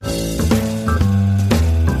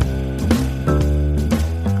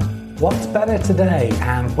What's better today?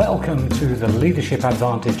 And welcome to the Leadership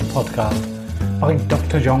Advantage podcast by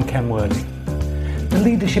Dr. John Kenworthy. The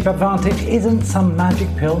Leadership Advantage isn't some magic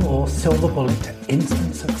pill or silver bullet to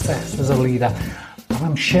instant success as a leader, but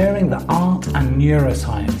I'm sharing the art and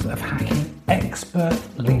neuroscience of hacking expert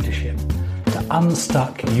leadership to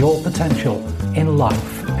unstuck your potential in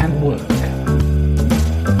life and work.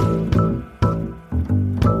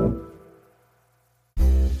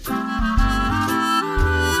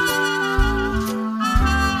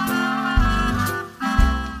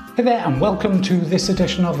 Hey there, and welcome to this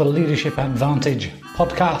edition of the Leadership Advantage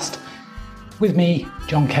podcast with me,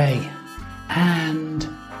 John Kay. And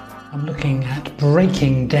I'm looking at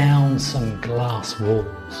breaking down some glass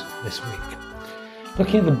walls this week.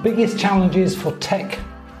 Looking at the biggest challenges for tech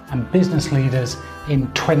and business leaders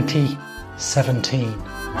in 2017.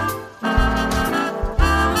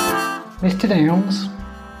 Mr. Downs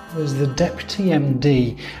was the Deputy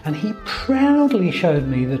MD, and he proudly showed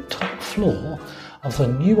me the top floor of the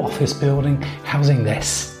new office building housing their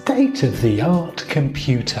state-of-the-art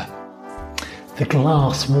computer. The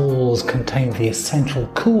glass walls contained the essential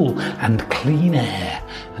cool and clean air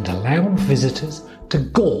and allowed visitors to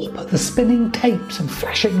gawp at the spinning tapes and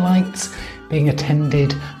flashing lights being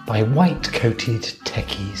attended by white-coated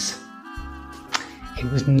techies. It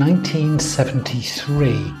was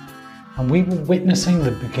 1973 and we were witnessing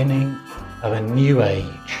the beginning of a new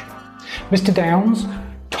age. Mr. Downs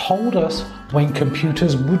told us when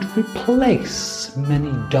computers would replace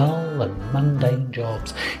many dull and mundane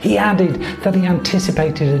jobs. He added that he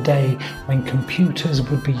anticipated a day when computers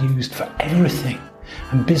would be used for everything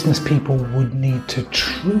and business people would need to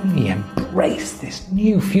truly embrace this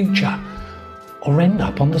new future or end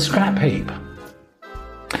up on the scrap heap.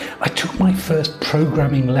 I took my first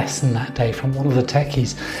programming lesson that day from one of the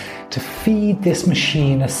techies to feed this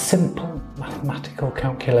machine a simple mathematical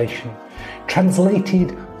calculation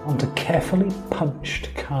translated onto carefully punched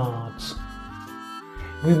cards.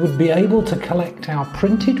 We would be able to collect our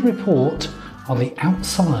printed report on the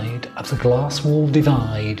outside of the glass wall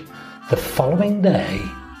divide the following day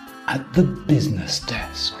at the business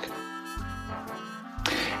desk.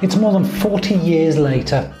 It's more than 40 years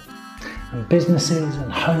later, and businesses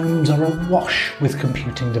and homes are awash with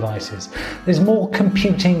computing devices. There's more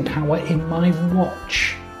computing power in my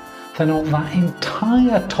watch than on that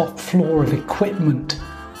entire top floor of equipment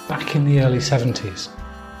back in the early 70s.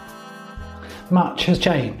 Much has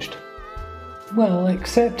changed. Well,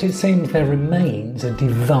 except it seems there remains a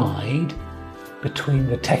divide between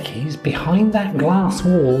the techies behind that glass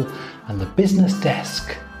wall and the business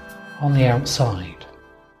desk on the outside.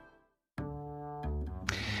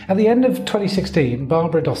 At the end of 2016,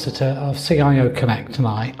 Barbara Dossiter of CIO Connect and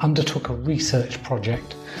I undertook a research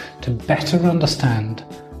project to better understand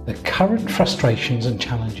the current frustrations and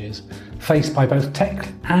challenges faced by both tech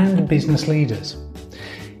and business leaders.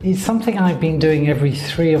 It's something I've been doing every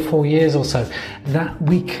 3 or 4 years or so, that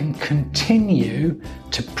we can continue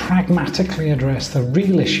to pragmatically address the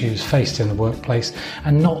real issues faced in the workplace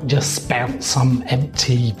and not just spout some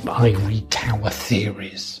empty ivory tower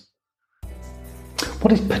theories.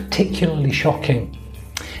 What is particularly shocking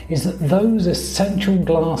is that those essential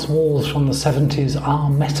glass walls from the 70s are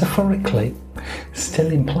metaphorically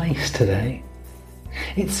still in place today.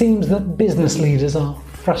 It seems that business leaders are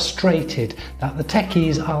frustrated that the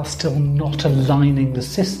techies are still not aligning the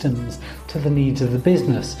systems to the needs of the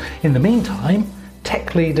business. In the meantime,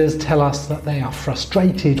 tech leaders tell us that they are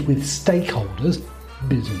frustrated with stakeholders,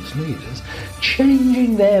 business leaders,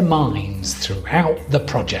 changing their minds throughout the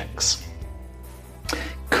projects.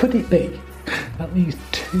 Could it be that these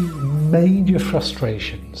two major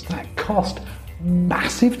frustrations that cost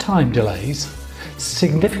massive time delays,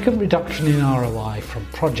 significant reduction in ROI from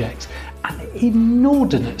projects, and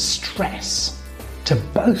inordinate stress to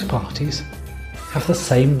both parties have the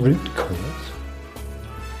same root cause?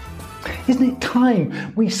 Isn't it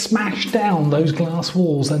time we smashed down those glass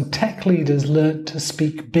walls and tech leaders learned to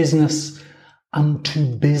speak business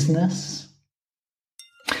unto business?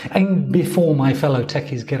 And before my fellow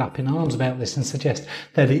techies get up in arms about this and suggest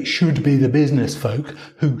that it should be the business folk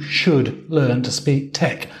who should learn to speak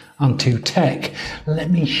tech unto tech, let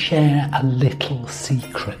me share a little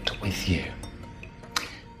secret with you.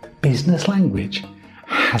 Business language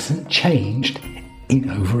hasn't changed in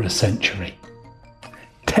over a century.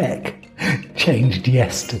 Tech changed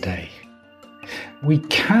yesterday. We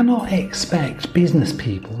cannot expect business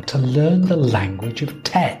people to learn the language of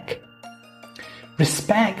tech.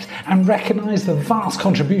 Respect and recognise the vast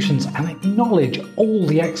contributions and acknowledge all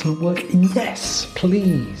the excellent work. Yes,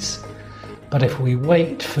 please. But if we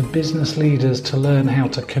wait for business leaders to learn how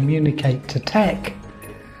to communicate to tech,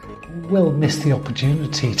 we'll miss the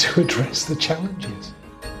opportunity to address the challenges.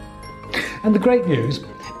 And the great news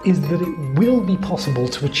is that it will be possible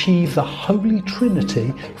to achieve the holy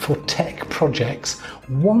trinity for tech projects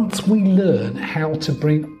once we learn how to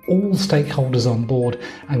bring all stakeholders on board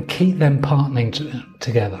and keep them partnering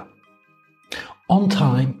together. On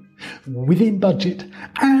time, within budget,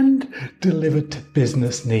 and delivered to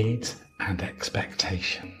business needs and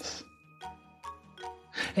expectations.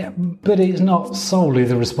 But it's not solely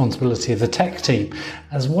the responsibility of the tech team.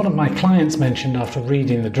 As one of my clients mentioned after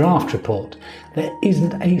reading the draft report, there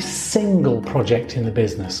isn't a single project in the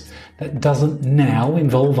business that doesn't now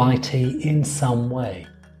involve IT in some way.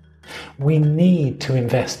 We need to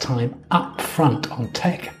invest time up front on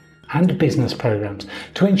tech and business programs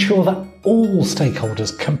to ensure that all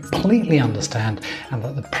stakeholders completely understand and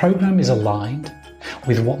that the program is aligned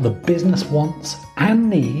with what the business wants and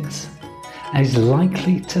needs, and is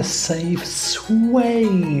likely to save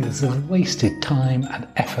swathes of wasted time and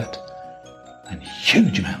effort and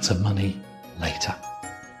huge amounts of money later.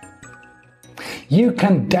 You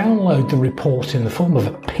can download the report in the form of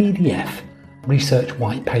a PDF research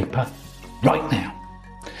white paper right now.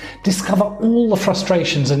 Discover all the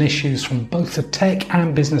frustrations and issues from both the tech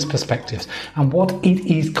and business perspectives and what it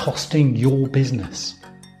is costing your business.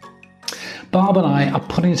 Barb and I are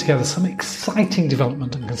putting together some exciting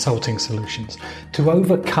development and consulting solutions to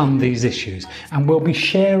overcome these issues, and we'll be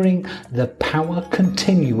sharing the Power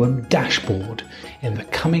Continuum dashboard in the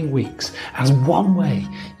coming weeks as one way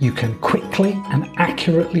you can quickly and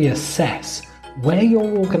accurately assess where your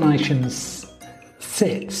organisation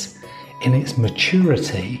sits in its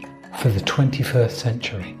maturity for the 21st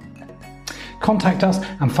century. Contact us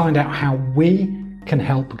and find out how we can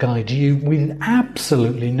help guide you with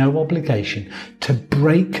absolutely no obligation to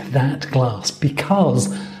break that glass,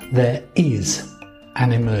 because there is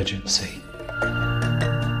an emergency.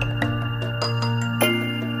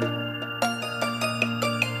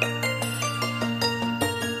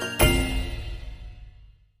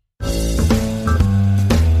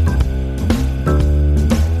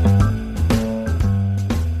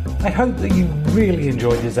 I hope that you really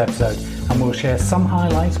enjoyed this episode, and we'll share some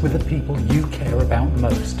highlights with the people you care about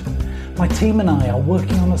most. My team and I are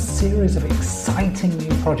working on a series of exciting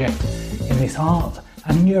new projects in this art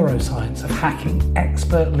and neuroscience of hacking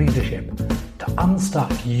expert leadership to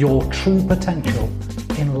unstuck your true potential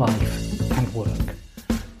in life and work.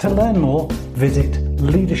 To learn more, visit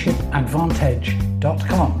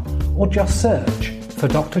leadershipadvantage.com or just search for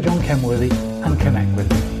Dr. John Kenworthy and connect with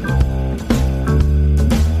me.